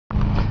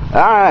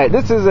Alright,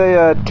 this is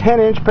a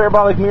 10-inch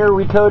parabolic mirror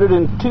recoated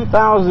in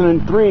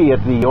 2003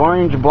 at the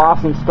Orange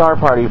Blossom Star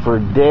Party for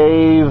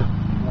Dave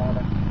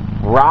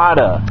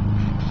Rada.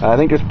 I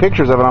think there's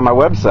pictures of it on my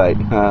website,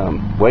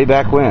 way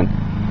back when.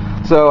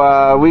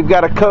 So we've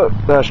got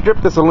to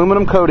strip this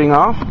aluminum coating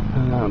off.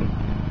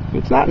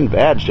 It's not in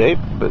bad shape,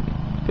 but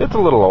it's a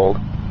little old.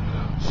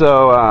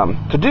 So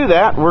to do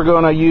that, we're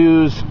going to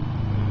use,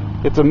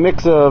 it's a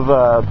mix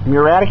of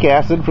muriatic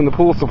acid from the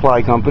pool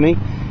supply company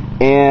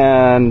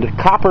and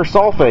copper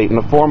sulfate in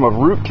the form of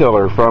root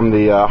killer from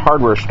the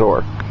hardware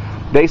store.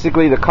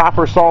 Basically, the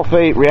copper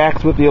sulfate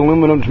reacts with the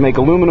aluminum to make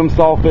aluminum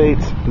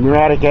sulfates.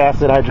 Muriatic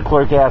acid,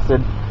 hydrochloric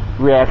acid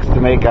reacts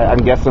to make, I'm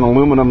guessing,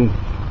 aluminum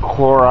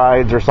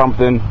chlorides or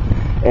something.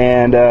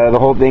 And the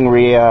whole thing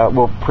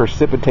will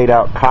precipitate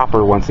out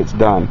copper once it's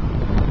done.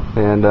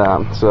 And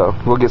so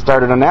we'll get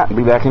started on that and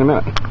be back in a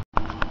minute.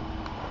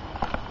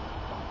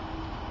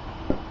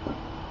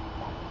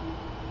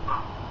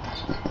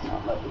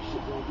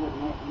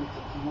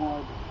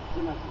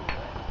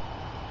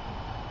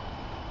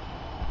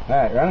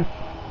 Alright, ready?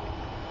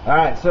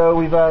 Alright, so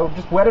we've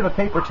just wetted a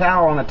paper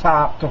towel on the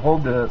top to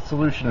hold the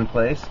solution in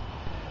place,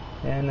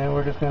 and then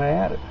we're just going to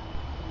add it.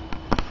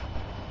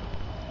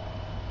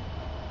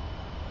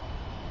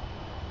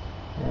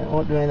 And it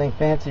won't do anything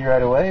fancy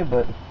right away,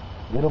 but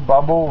it'll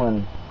bubble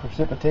and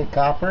precipitate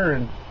copper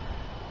and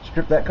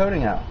strip that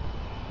coating out.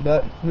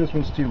 But this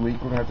one's too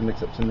weak, we're going to have to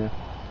mix up some new.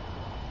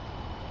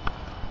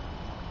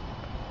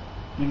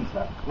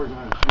 We're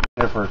going to shoot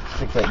there for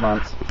 6-8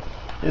 months.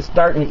 It's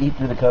starting to eat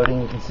through the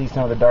coating. You can see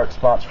some of the dark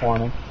spots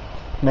forming,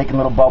 making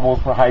little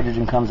bubbles where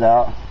hydrogen comes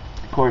out.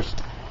 Of course,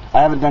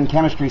 I haven't done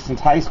chemistry since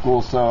high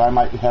school, so I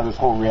might have this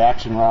whole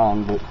reaction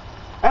wrong, but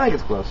I think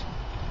it's close.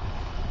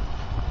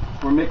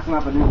 We're mixing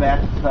up a new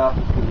batch of stuff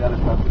because the other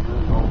stuff is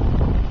really old.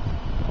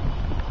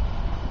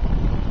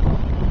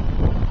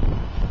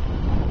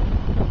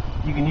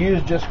 You can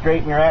use just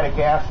straight muriatic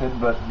acid,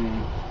 but the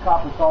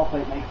copper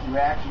sulfate makes the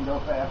reaction go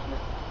faster.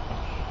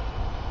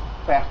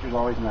 Faster is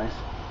always nice.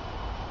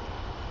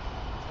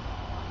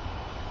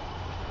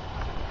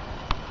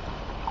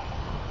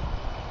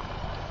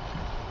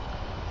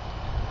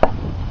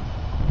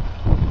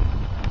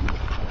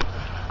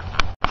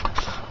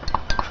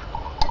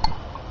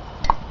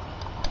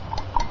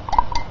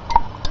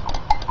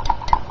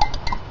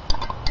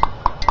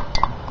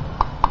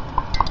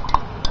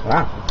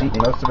 Wow, it's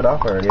eaten most of it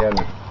off already, hasn't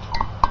it?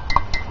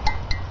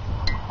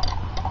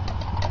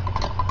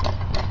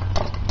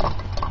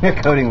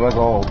 The coating was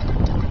old.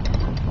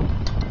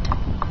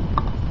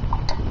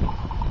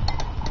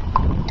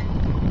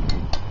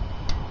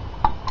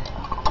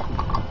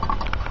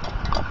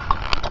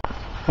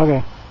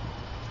 Okay.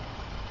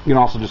 You can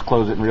also just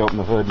close it and reopen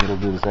the hood and it'll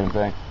do the same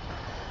thing.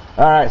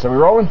 Alright, so we're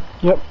rolling?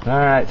 Yep.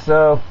 Alright,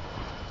 so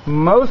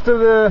most of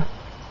the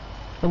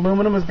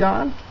aluminum is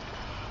gone.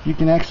 You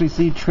can actually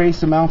see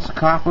trace amounts of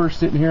copper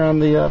sitting here on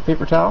the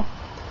paper towel.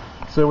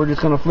 So we're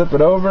just going to flip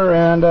it over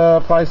and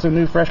apply some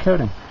new fresh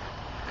coating.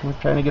 We're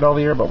trying to get all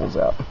the air bubbles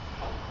out.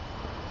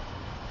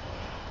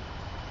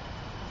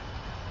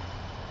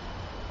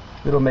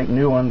 It'll make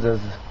new ones as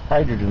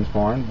hydrogen's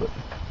formed, but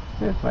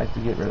it's nice to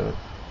get rid of it.